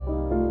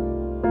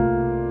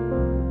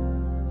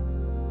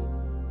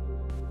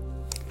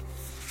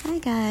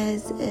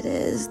guys, it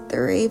is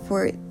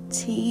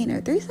 3:14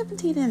 or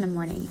 3:17 in the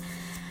morning,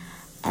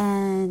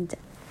 and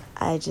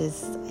I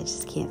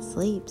just can't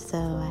sleep, so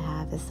I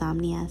have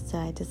insomnia, so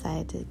I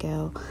decided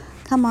to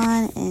come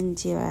on and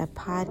do a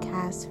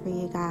podcast for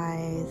you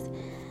guys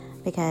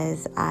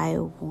because I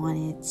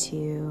wanted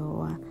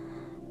to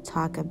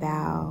talk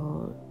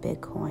about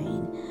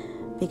Bitcoin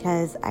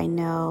because I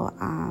know,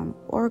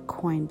 or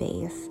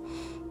Coinbase.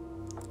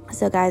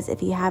 So guys,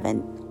 if you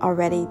haven't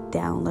already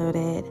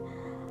downloaded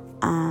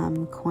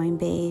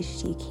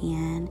Coinbase, you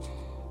can.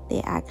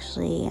 They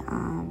actually,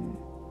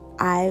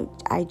 I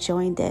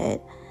joined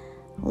it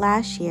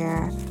last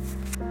year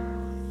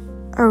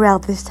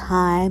around this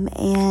time,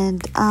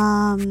 and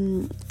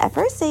at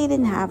first they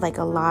didn't have like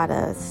a lot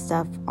of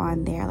stuff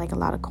on there, like a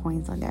lot of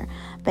coins on there,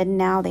 but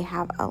now they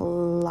have a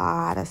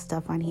lot of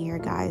stuff on here,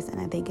 guys, and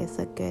I think it's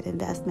a good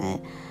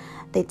investment.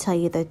 They tell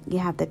you that you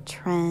have the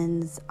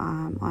trends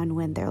on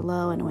when they're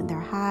low and when they're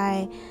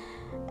high,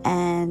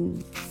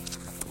 and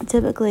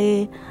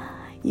typically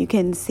you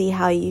can see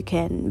how you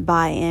can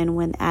buy in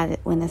when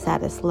it's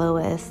at its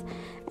lowest,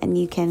 and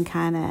you can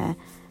kind of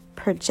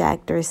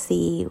project or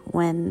see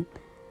when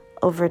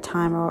over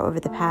time or over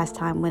the past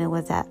time when it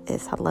was at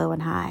its low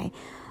and high.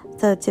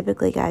 So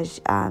typically,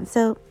 guys,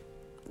 so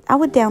I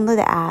would download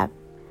the app.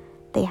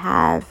 They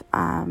have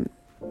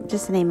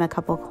just to name a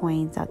couple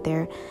coins out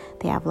there.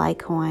 They have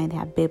Litecoin, they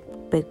have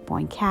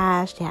Bitcoin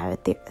Cash, they have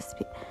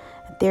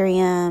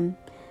Ethereum.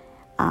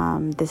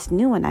 This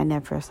new one I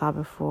never saw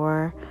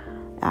before,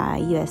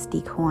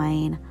 USD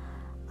Coin.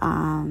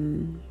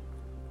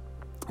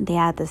 They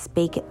have this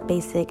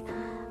basic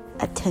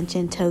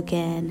attention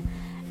token,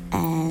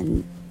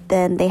 and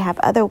then they have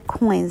other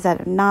coins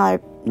that are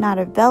not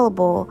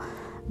available,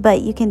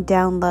 but you can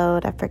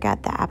download. I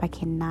forgot the app. I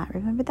cannot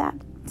remember that.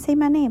 Say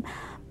my name.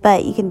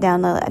 But you can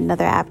download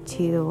another app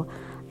to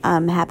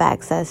have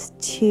access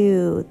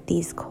to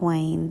these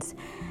coins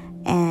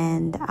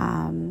and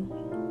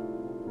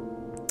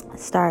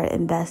start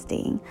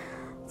investing.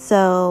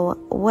 So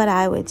what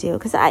I would do,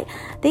 because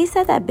they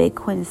said that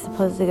Bitcoin is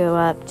supposed to go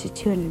up to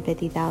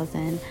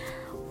 250,000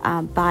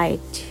 by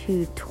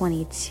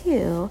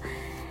 2022,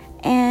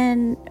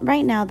 and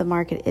right now the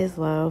market is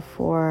low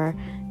for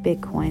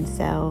Bitcoin.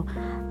 So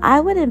I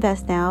would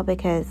invest now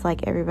because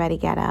like everybody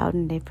got out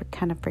and they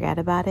kind of forgot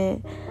about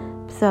it.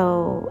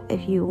 So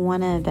if you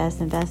want to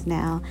invest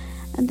now,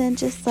 and then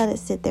just let it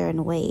sit there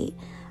and wait,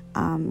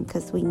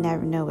 because we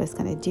never know what it's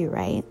going to do,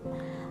 right?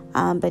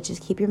 But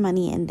just keep your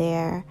money in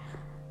there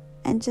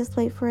and just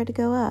wait for it to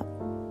go up.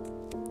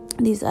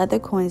 These other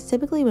coins,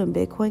 typically when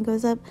Bitcoin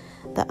goes up,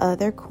 the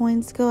other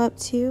coins go up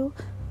too.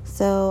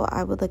 So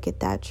I would look at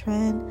that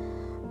trend.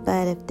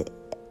 But if the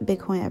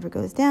Bitcoin ever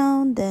goes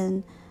down,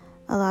 then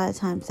a lot of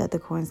times the other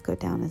coins go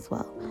down as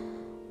well.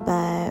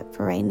 But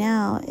for right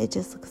now, it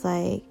just looks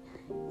like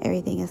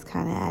everything is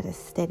kind of at a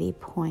steady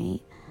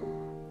point.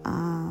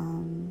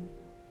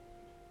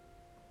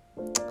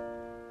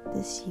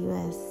 This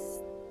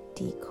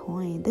USD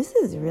coin, this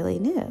is really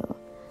new.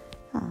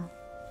 I'm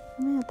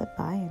gonna have to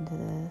buy into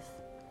this.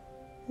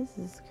 This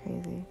is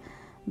crazy.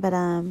 But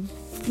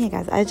yeah,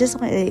 guys, I just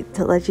wanted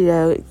to let you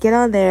know, get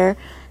on there,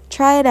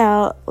 try it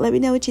out, let me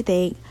know what you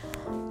think.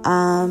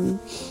 At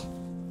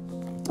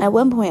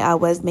one point I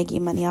was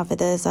making money off of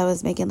this. I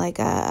was making like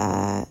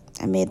I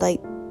made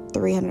like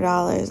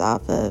 $300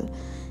 off of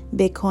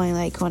Bitcoin,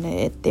 Litecoin,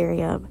 and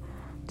Ethereum,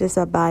 just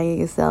by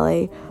buying and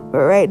selling. But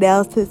right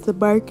now, since the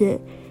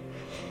market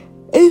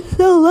is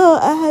so low,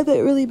 I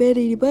haven't really made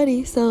any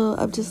money, so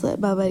I'm just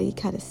letting my money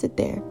kind of sit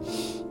there.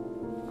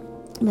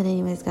 But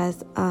anyways,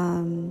 guys,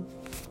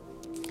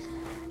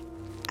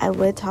 I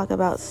would talk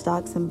about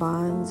stocks and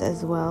bonds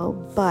as well,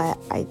 but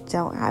I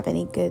don't have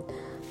any good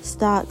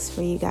stocks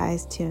for you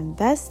guys to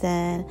invest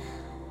in.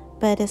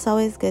 But it's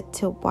always good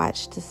to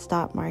watch the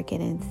stock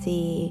market and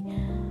see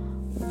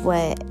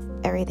what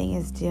everything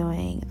is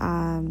doing.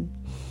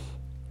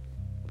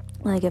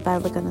 Like if I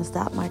look on the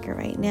stock market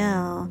right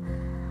now,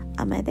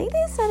 I think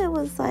they said it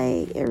was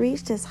like it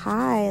reached its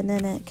high and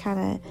then it kind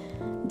of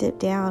dipped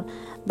down.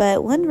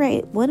 But one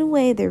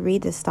way to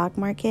read the stock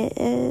market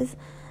is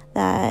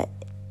that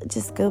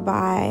just go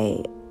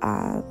by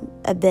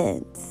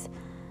events,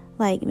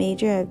 like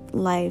major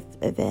life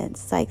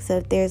events. Like, so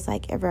if there's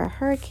like ever a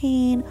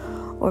hurricane,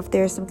 or if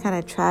there's some kind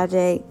of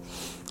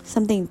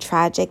something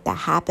tragic that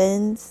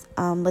happens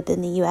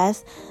within the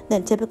U.S.,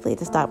 then typically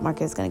the stock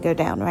market is going to go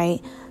down,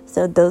 right?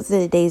 So those are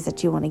the days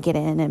that you want to get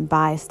in and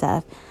buy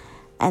stuff.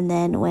 And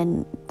then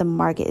when the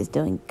market is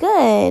doing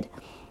good,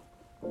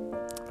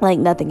 like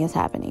nothing is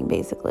happening,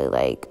 basically.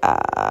 Like,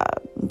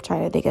 I'm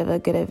trying to think of a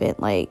good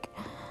event, like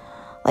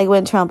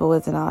when Trump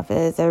was in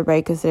office,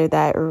 everybody considered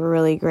that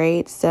really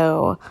great.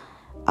 So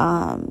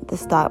the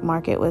stock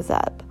market was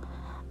up.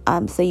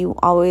 So you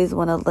always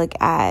want to look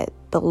at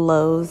the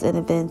lows in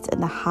events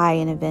and the high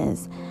in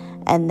events,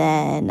 and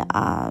then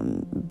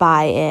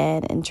buy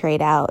in and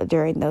trade out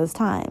during those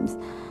times.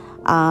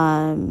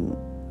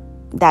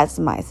 That's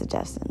my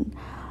suggestion.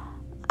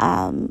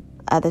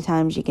 Other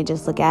times you can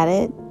just look at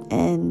it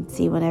and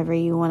see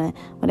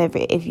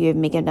if you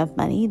make enough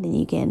money, then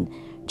you can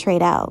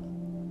trade out.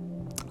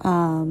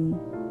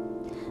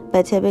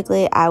 But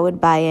typically I would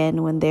buy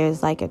in when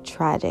there's like a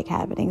tragic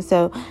happening.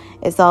 So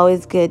it's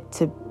always good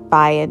to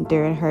buy in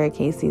during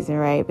hurricane season,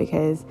 right?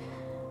 Because,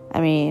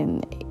 I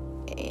mean,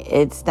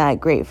 it's not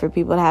great for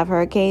people to have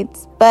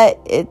hurricanes,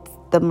 but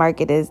the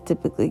market is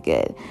typically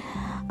good.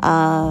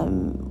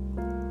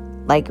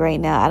 Like right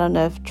now, I don't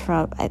know if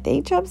I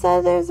think Trump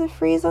said there's a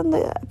freeze on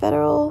the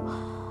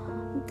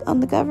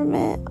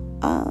government.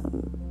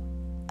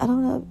 I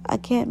don't know. I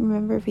can't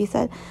remember if he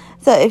said.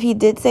 So if he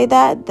did say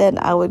that, then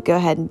I would go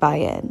ahead and buy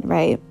in,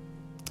 right?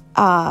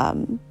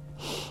 And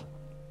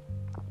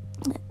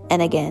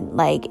again,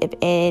 like if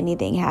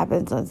anything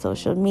happens on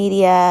social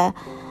media,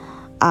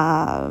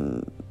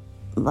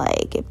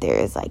 like if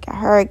there's like a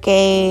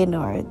hurricane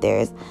or if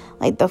there's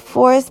like the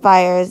forest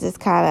fires is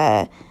kind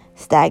of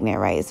stagnant,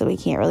 right? So we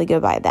can't really go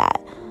by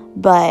that.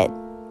 But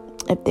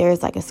if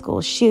there's like a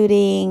school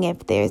shooting,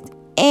 if there's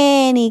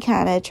any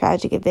kind of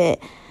tragic event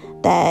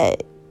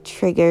that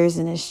triggers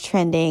and is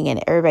trending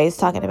and everybody's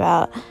talking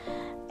about,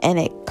 and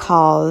it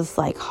caused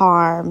like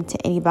harm to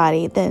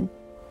anybody, then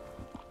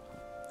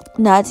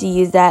not to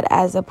use that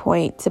as a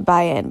point to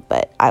buy in,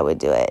 but I would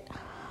do it.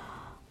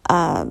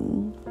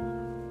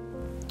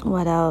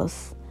 What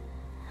else?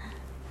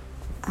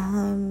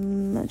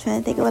 I'm trying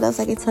to think of what else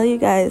I can tell you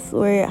guys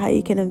how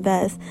you can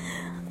invest.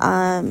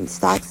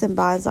 Stocks and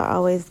bonds are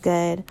always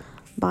good.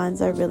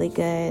 Bonds are really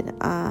good.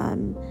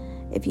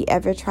 If you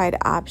ever tried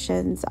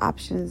options, I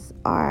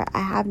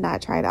have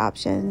not tried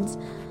options,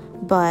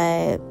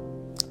 but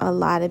a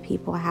lot of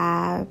people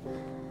have.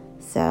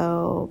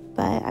 So,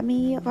 but I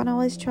mean, you can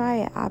always try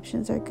it.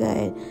 Options are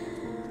good.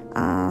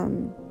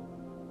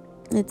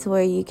 It's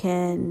where you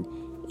can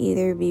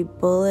either be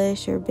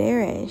bullish or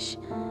bearish,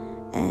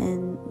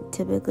 and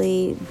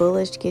typically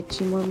bullish gets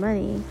you more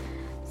money.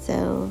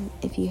 So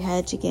if you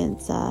hedge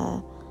against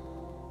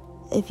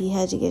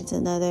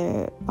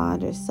another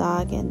bond or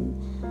stock and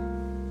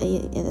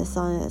it's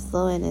on a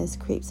slow end and it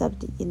creeps up,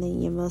 and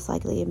then you're most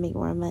likely to make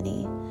more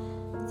money.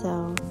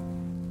 So,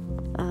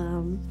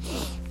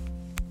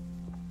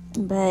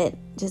 but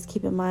just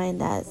keep in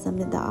mind that some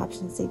of the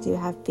options, they do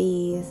have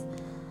fees,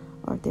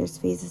 or if there's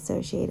fees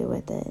associated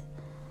with it.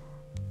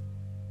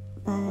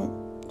 But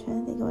I'm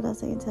trying to think of what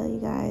else I can tell you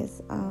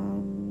guys. I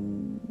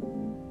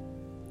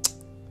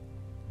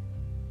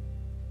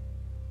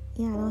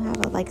don't have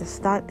a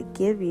stock to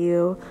give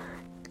you.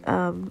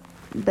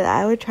 But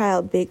I would try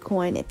out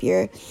Bitcoin. If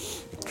you're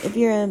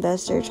an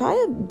investor, try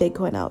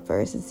Bitcoin out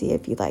first and see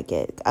if you like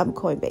it.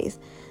 Coinbase.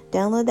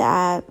 Download the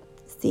app,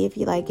 see if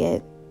you like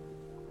it.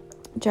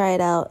 Try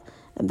it out.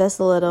 Invest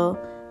a little.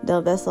 Don't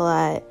invest a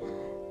lot.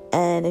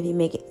 And if you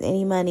make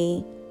any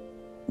money,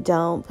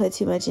 don't put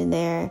too much in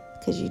there,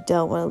 because you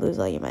don't want to lose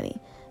all your money.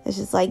 It's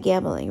just like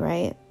gambling,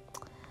 right?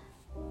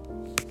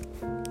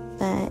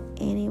 But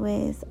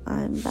anyways,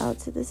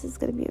 this is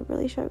going to be a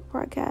really short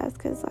podcast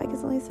because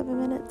it's only 7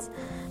 minutes.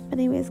 But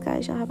anyways,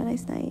 guys, y'all have a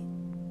nice night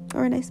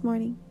or a nice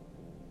morning.